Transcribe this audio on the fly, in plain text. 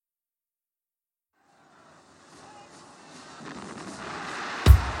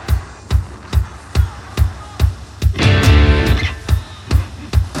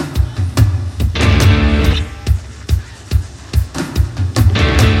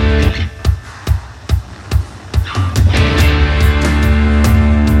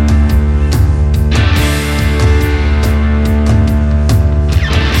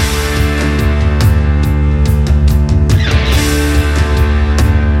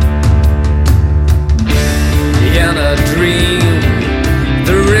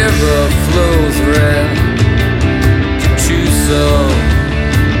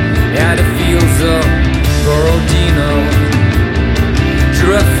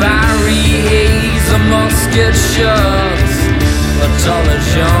get shut, but all is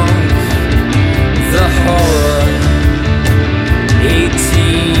young. The horror,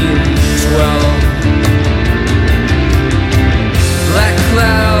 1812. Black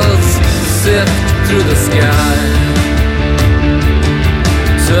clouds sift through the sky,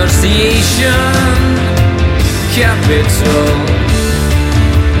 touch the Asian capital.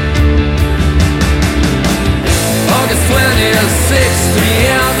 August 26th,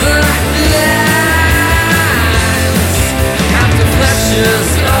 3 other lines. After flashes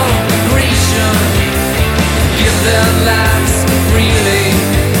of aggression, give their lives freely.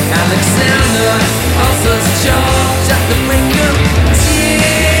 Alexander Osler's charged at the brink of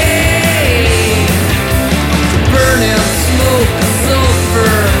day. The burning smoke of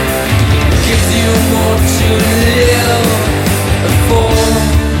sulfur gives you more to live for.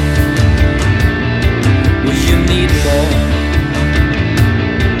 Well, you need more.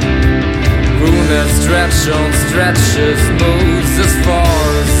 Rumors stretch on stretches, moves as far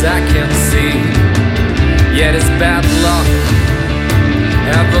as I can see. Yet it's bad luck,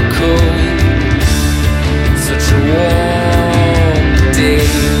 ever cold, such a warm day.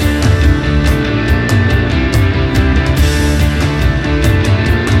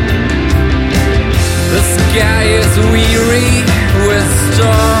 The sky is weary with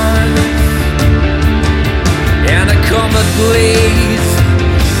stars, and a comet blaze,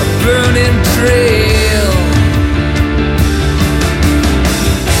 a burning